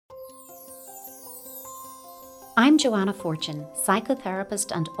I'm Joanna Fortune,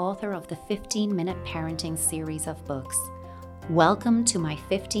 psychotherapist and author of the 15-Minute Parenting series of books. Welcome to my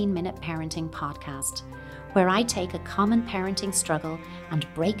 15-Minute Parenting podcast, where I take a common parenting struggle and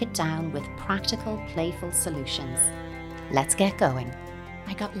break it down with practical, playful solutions. Let's get going.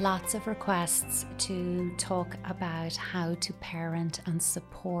 I got lots of requests to talk about how to parent and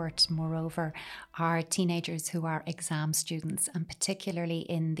support, moreover, our teenagers who are exam students, and particularly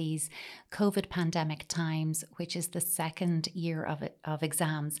in these COVID pandemic times, which is the second year of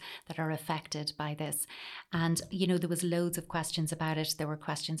exams that are affected by this. And, there was loads of questions about it. There were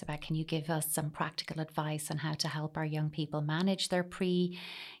questions about, can you give us some practical advice on how to help our young people manage their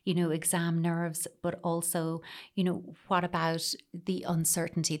exam nerves, but also, what about the uncertainty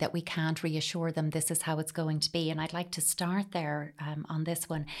that we can't reassure them this is how it's going to be. And I'd like to start there on this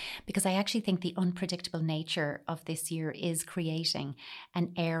one, because I actually think the unpredictable nature of this year is creating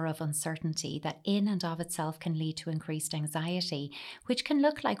an air of uncertainty that in and of itself can lead to increased anxiety, which can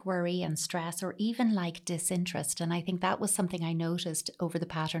look like worry and stress or even like disinterest. And I think that was something I noticed over the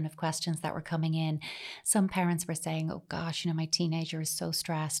pattern of questions that were coming in. Some parents were saying, oh gosh, my teenager is so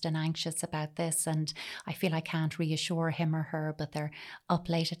stressed and anxious about this, and I feel I can't reassure him or her, but they're up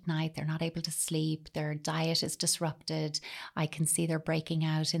late at night, they're not able to sleep, their diet is disrupted, I can see they're breaking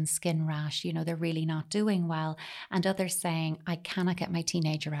out in skin rash, they're really not doing well. And others saying, I cannot get my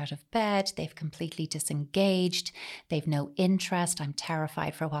teenager out of bed, they've completely disengaged, they've no interest, I'm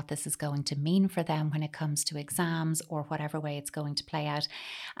terrified for what this is going to mean for them when it comes to exams or whatever way it's going to play out.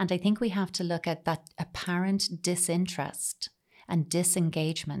 And I think we have to look at that apparent disinterest and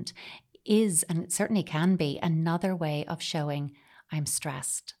disengagement is, and it certainly can be, another way of showing I'm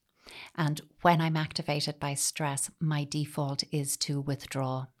stressed. And when I'm activated by stress, my default is to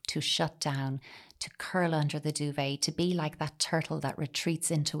withdraw, to shut down, to curl under the duvet, to be like that turtle that retreats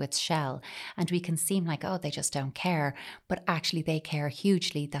into its shell. And we can seem like, oh, they just don't care. But actually they care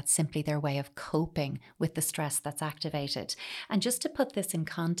hugely. That's simply their way of coping with the stress that's activated. And just to put this in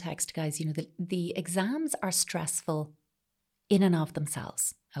context, guys, the exams are stressful in and of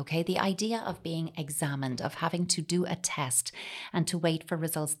themselves. Okay, the idea of being examined, of having to do a test and to wait for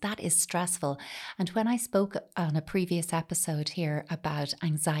results, that is stressful. And when I spoke on a previous episode here about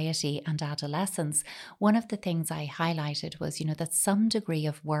anxiety and adolescence, one of the things I highlighted was, that some degree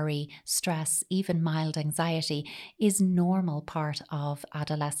of worry, stress, even mild anxiety is normal part of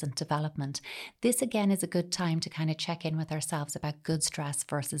adolescent development. This again is a good time to kind of check in with ourselves about good stress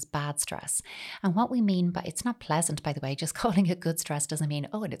versus bad stress. And what we mean by, it's not pleasant, by the way, just calling it good stress doesn't mean,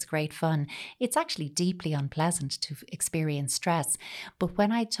 oh, and it's great fun. It's actually deeply unpleasant to experience stress. But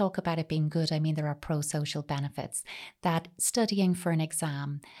when I talk about it being good, I mean there are pro-social benefits. That studying for an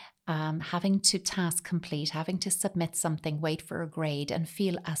exam, having to task complete, having to submit something, wait for a grade and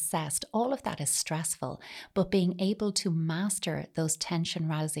feel assessed, all of that is stressful. But being able to master those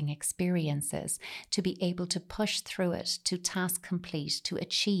tension-rousing experiences, to be able to push through it, to task complete, to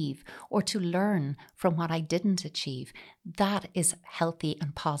achieve, or to learn from what I didn't achieve, that is healthy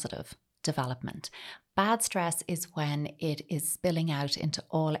and positive development. Bad stress is when it is spilling out into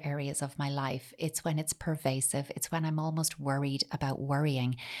all areas of my life. It's when it's pervasive. It's when I'm almost worried about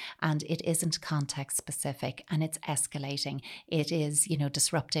worrying, and it isn't context specific and it's escalating. It is,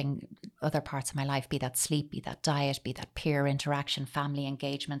 disrupting other parts of my life, be that sleep, be that diet, be that peer interaction, family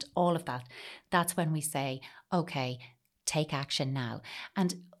engagement, all of that. That's when we say, okay, take action now.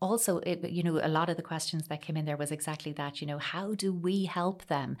 And also, a lot of the questions that came in there was exactly that, how do we help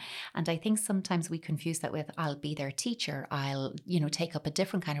them? And I think sometimes we confuse that with, I'll be their teacher, I'll, take up a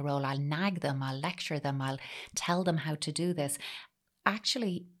different kind of role, I'll nag them, I'll lecture them, I'll tell them how to do this.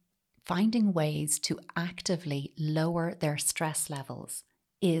 Actually, finding ways to actively lower their stress levels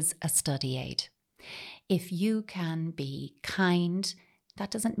is a study aid. If you can be kind, that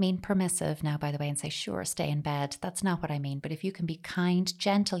doesn't mean permissive now, by the way, and say, sure, stay in bed. That's not what I mean. But if you can be kind,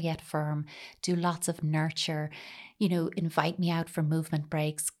 gentle yet firm, do lots of nurture, invite me out for movement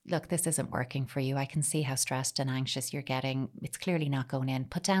breaks. Look, this isn't working for you. I can see how stressed and anxious you're getting. It's clearly not going in.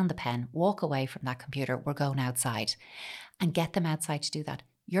 Put down the pen, walk away from that computer. We're going outside, and get them outside to do that.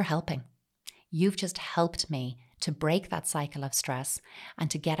 You're helping. You've just helped me to break that cycle of stress and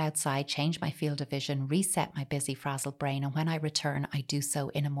to get outside, change my field of vision, reset my busy, frazzled brain. And when I return, I do so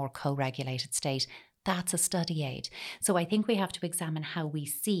in a more co-regulated state. That's a study aid. So I think we have to examine how we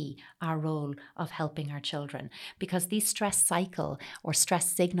see our role of helping our children, because these stress cycle or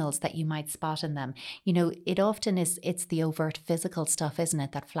stress signals that you might spot in them, it often it's the overt physical stuff, isn't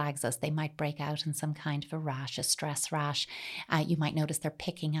it, that flags us. They might break out in some kind of a rash, a stress rash. You might notice they're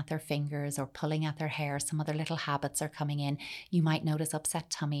picking at their fingers or pulling at their hair. Some other little habits are coming in. You might notice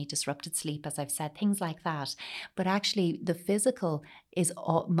upset tummy, disrupted sleep, as I've said, things like that. But actually the physical is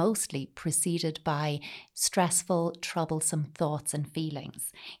mostly preceded by stressful, troublesome thoughts and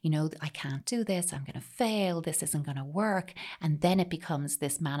feelings. I can't do this, I'm going to fail, this isn't going to work. And then it becomes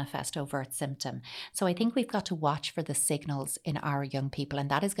this manifest overt symptom. So I think we've got to watch for the signals in our young people, and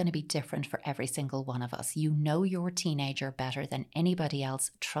that is going to be different for every single one of us. You know your teenager better than anybody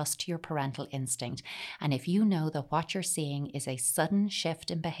else. Trust your parental instinct. And if you know that what you're seeing is a sudden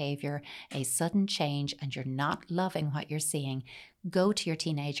shift in behavior, a sudden change, and you're not loving what you're seeing, go to your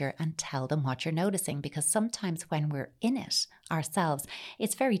teenager and tell them what you're noticing, because sometimes when we're in it ourselves,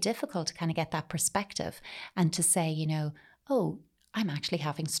 it's very difficult to kind of get that perspective and to say, oh, I'm actually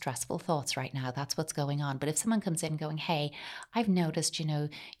having stressful thoughts right now. That's what's going on. But if someone comes in going, hey, I've noticed,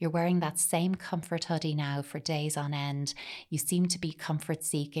 you're wearing that same comfort hoodie now for days on end. You seem to be comfort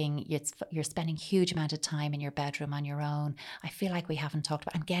seeking. You're spending huge amount of time in your bedroom on your own. I feel like we haven't talked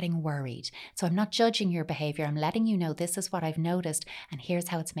about, I'm getting worried. So I'm not judging your behavior. I'm letting you know this is what I've noticed and here's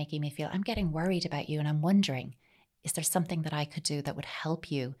how it's making me feel. I'm getting worried about you and I'm wondering, is there something that I could do that would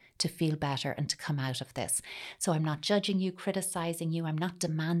help you to feel better and to come out of this? So I'm not judging you, criticizing you. I'm not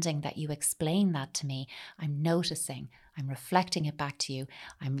demanding that you explain that to me. I'm noticing, I'm reflecting it back to you.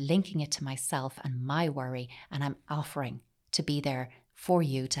 I'm linking it to myself and my worry, and I'm offering to be there for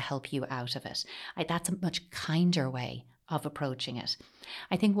you to help you out of it. That's a much kinder way of approaching it.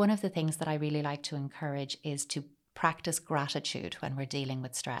 I think one of the things that I really like to encourage is to practice gratitude when we're dealing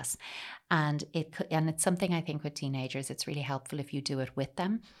with stress. And it's something I think with teenagers, it's really helpful if you do it with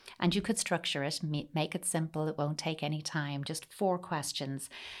them. And you could structure it, make it simple. It won't take any time. Just 4 questions,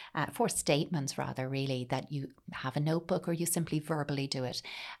 4 statements rather, really, that you have a notebook or you simply verbally do it.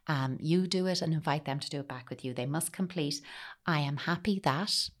 You do it and invite them to do it back with you. They must complete, I am happy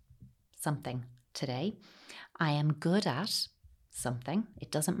that something today. I am good at something.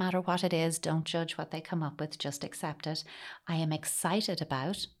 It doesn't matter what it is. Don't judge what they come up with. Just accept it. I am excited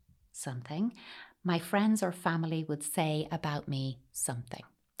about something. My friends or family would say about me something.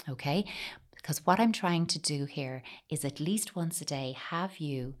 Okay? Because what I'm trying to do here is at least once a day have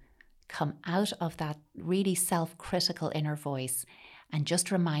you come out of that really self-critical inner voice and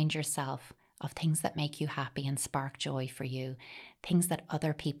just remind yourself of things that make you happy and spark joy for you, things that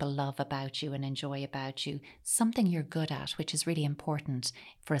other people love about you and enjoy about you, something you're good at, which is really important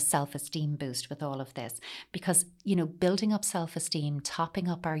for a self-esteem boost with all of this. Because, building up self-esteem, topping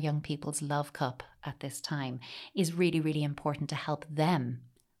up our young people's love cup at this time is really, really important to help them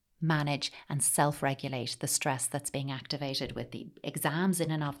manage and self-regulate the stress that's being activated with the exams in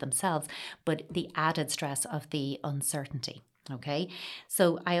and of themselves, but the added stress of the uncertainty. Okay,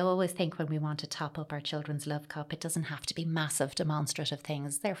 so I always think when we want to top up our children's love cup, it doesn't have to be massive, demonstrative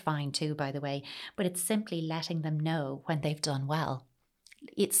things. They're fine too, by the way, but it's simply letting them know when they've done well.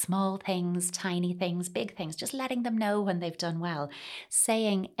 It's small things, tiny things, big things, just letting them know when they've done well.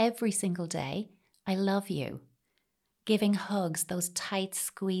 Saying every single day, I love you. Giving hugs, those tight,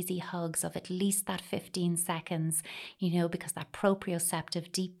 squeezy hugs of at least that 15 seconds, because that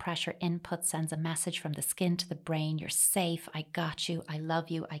proprioceptive deep pressure input sends a message from the skin to the brain. You're safe. I got you. I love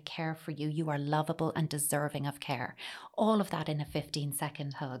you. I care for you. You are lovable and deserving of care. All of that in a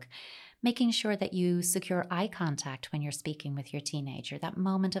 15-second hug. Making sure that you secure eye contact when you're speaking with your teenager, that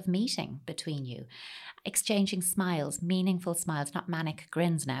moment of meeting between you. Exchanging smiles, meaningful smiles, not manic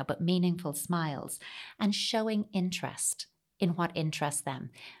grins now, but meaningful smiles, and showing interest in what interests them.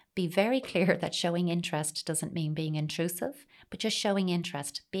 Be very clear that showing interest doesn't mean being intrusive, but just showing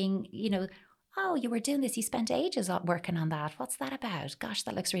interest, being, oh, you were doing this, you spent ages working on that. What's that about? Gosh,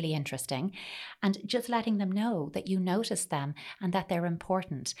 that looks really interesting. And just letting them know that you notice them and that they're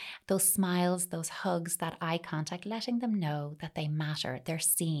important. Those smiles, those hugs, that eye contact, letting them know that they matter, they're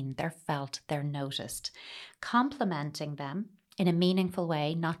seen, they're felt, they're noticed. Complimenting them in a meaningful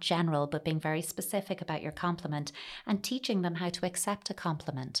way, not general, but being very specific about your compliment and teaching them how to accept a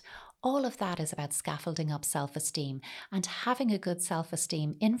compliment. All of that is about scaffolding up self-esteem, and having a good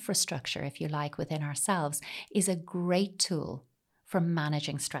self-esteem infrastructure, if you like, within ourselves is a great tool for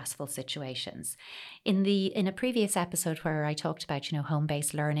managing stressful situations. In a previous episode where I talked about,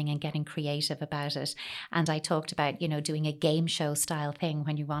 home-based learning and getting creative about it, and I talked about, doing a game show style thing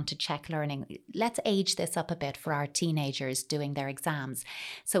when you want to check learning. Let's age this up a bit for our teenagers doing their exams.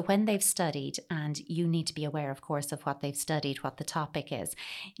 So when they've studied, and you need to be aware, of course, of what they've studied, what the topic is,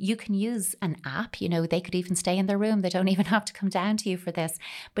 you can use an app. They could even stay in their room. They don't even have to come down to you for this.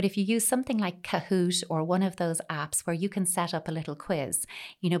 But if you use something like Kahoot or one of those apps where you can set up a little quiz,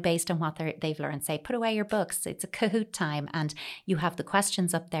 based on what they've learned, say, put away your books, it's a Kahoot time, and you have the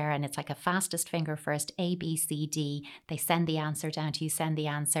questions up there, and it's like a fastest finger first, A, B, C, D. They send the answer down to you, send the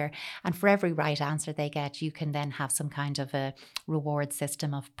answer, and for every right answer they get, you can then have some kind of a reward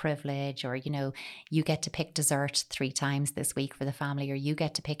system of privilege, or you get to pick dessert 3 times this week for the family, or you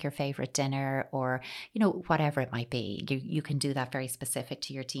get to pick your favorite dinner, or whatever it might be. You can do that very specific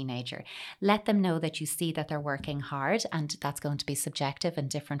to your teenager. Let them know that you see that they're working hard, and that's going to be subjective and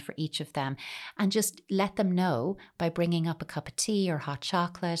different for each of them. And just let them know by bringing up a cup of tea or hot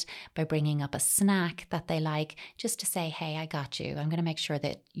chocolate, by bringing up a snack that they like, just to say, hey, I got you. I'm going to make sure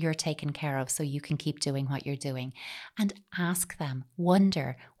that you're taken care of so you can keep doing what you're doing. And ask them,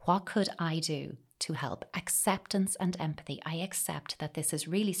 wonder, what could I do to help? Acceptance and empathy. I accept that this is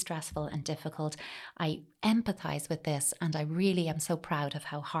really stressful and difficult. I empathize with this, and I really am so proud of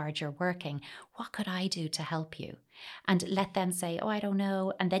how hard you're working. What could I do to help you? And let them say, oh, I don't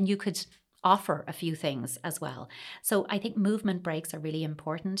know. And then you could offer a few things as well. So I think movement breaks are really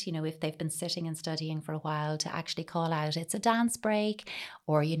important. If they've been sitting and studying for a while, to actually call out, it's a dance break,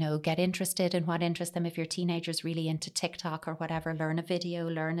 or, get interested in what interests them. If your teenager's really into TikTok or whatever, learn a video,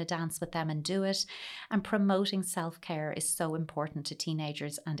 learn a dance with them and do it. And promoting self-care is so important to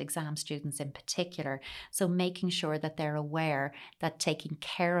teenagers and exam students in particular. So making sure that they're aware that taking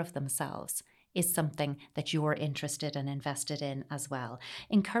care of themselves is something that you're interested and invested in as well.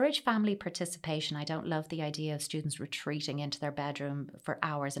 Encourage family participation. I don't love the idea of students retreating into their bedroom for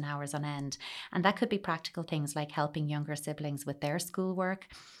hours and hours on end. And that could be practical things like helping younger siblings with their schoolwork.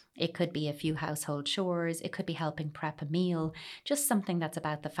 It could be a few household chores. It could be helping prep a meal, just something that's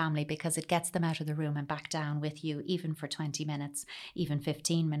about the family, because it gets them out of the room and back down with you, even for 20 minutes, even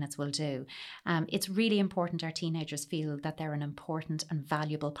 15 minutes will do. It's really important our teenagers feel that they're an important and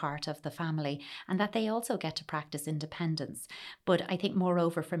valuable part of the family, and that they also get to practice independence. But I think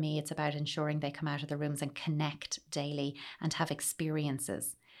moreover for me, it's about ensuring they come out of the rooms and connect daily and have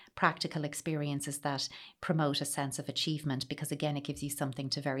experiences. Practical experiences that promote a sense of achievement, because again, it gives you something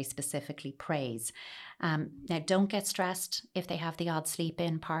to very specifically praise. Now, don't get stressed if they have the odd sleep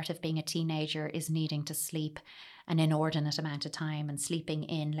in. Part of being a teenager is needing to sleep an inordinate amount of time and sleeping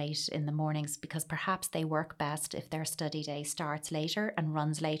in late in the mornings, because perhaps they work best if their study day starts later and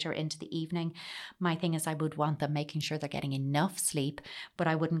runs later into the evening. My thing is, I would want them making sure they're getting enough sleep, but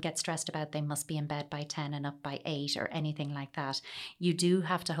I wouldn't get stressed about they must be in bed by 10 and up by 8 or anything like that. You do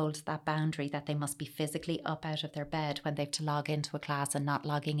have to hold that boundary that they must be physically up out of their bed when they've to log into a class, and not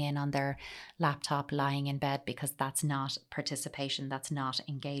logging in on their laptop lying in bed, because that's not participation, that's not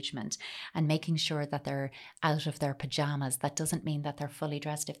engagement. And making sure that they're out of their pajamas. That doesn't mean that they're fully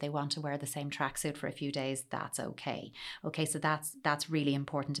dressed. If they want to wear the same tracksuit for a few days, that's okay. Okay, so that's really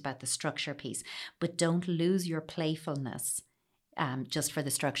important about the structure piece. But don't lose your playfulness just for the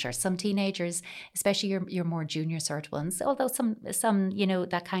structure. Some teenagers, especially your more junior cert ones, although some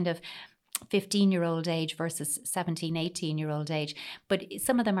that kind of 15-year-old age versus 17, 18-year-old age, but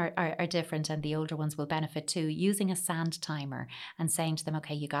some of them are different, and the older ones will benefit too. Using a sand timer and saying to them,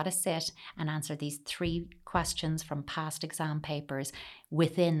 okay, you got to sit and answer these 3 questions from past exam papers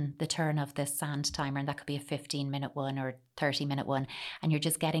within the turn of this sand timer, and that could be a 15-minute one or 30-minute one, and you're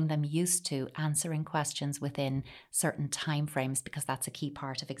just getting them used to answering questions within certain time frames, because that's a key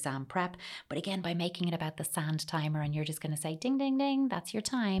part of exam prep. But again, by making it about the sand timer, and you're just going to say, ding, ding, ding, that's your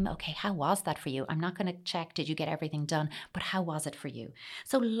time. Okay, how was that for you? I'm not going to check, did you get everything done, but how was it for you?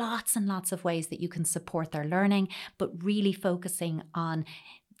 So lots and lots of ways that you can support their learning, but really focusing on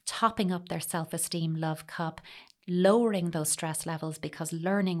topping up their self-esteem love cup, lowering those stress levels, because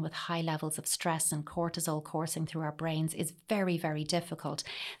learning with high levels of stress and cortisol coursing through our brains is very, very difficult.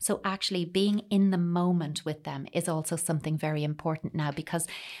 So actually being in the moment with them is also something very important now, because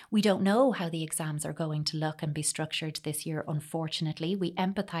we don't know how the exams are going to look and be structured this year, unfortunately. We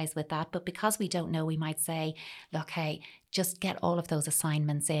empathize with that, but because we don't know, we might say, look, hey, just get all of those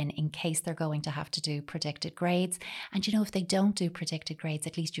assignments in case they're going to have to do predicted grades. And if they don't do predicted grades,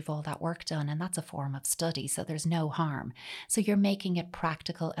 at least you've all that work done, and that's a form of study, so there's no harm. So you're making it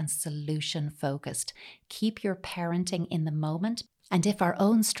practical and solution focused. Keep your parenting in the moment. And if our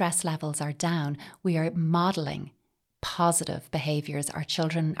own stress levels are down, we are modeling positive behaviors. Our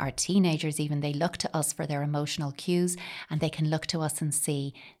children, our teenagers even, they look to us for their emotional cues, and they can look to us and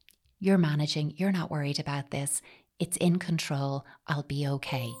see, you're managing, you're not worried about this, it's in control, I'll be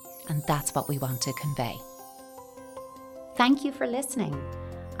okay. And that's what we want to convey. Thank you for listening.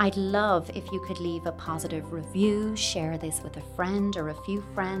 I'd love if you could leave a positive review, share this with a friend or a few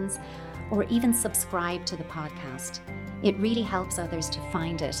friends, or even subscribe to the podcast. It really helps others to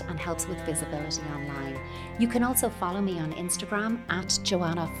find it and helps with visibility online. You can also follow me on Instagram at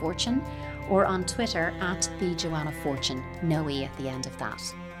Joanna Fortune, or on Twitter at the Joanna Fortune, no E at the end of that.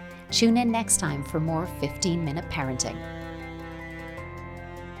 Tune in next time for more 15-minute parenting.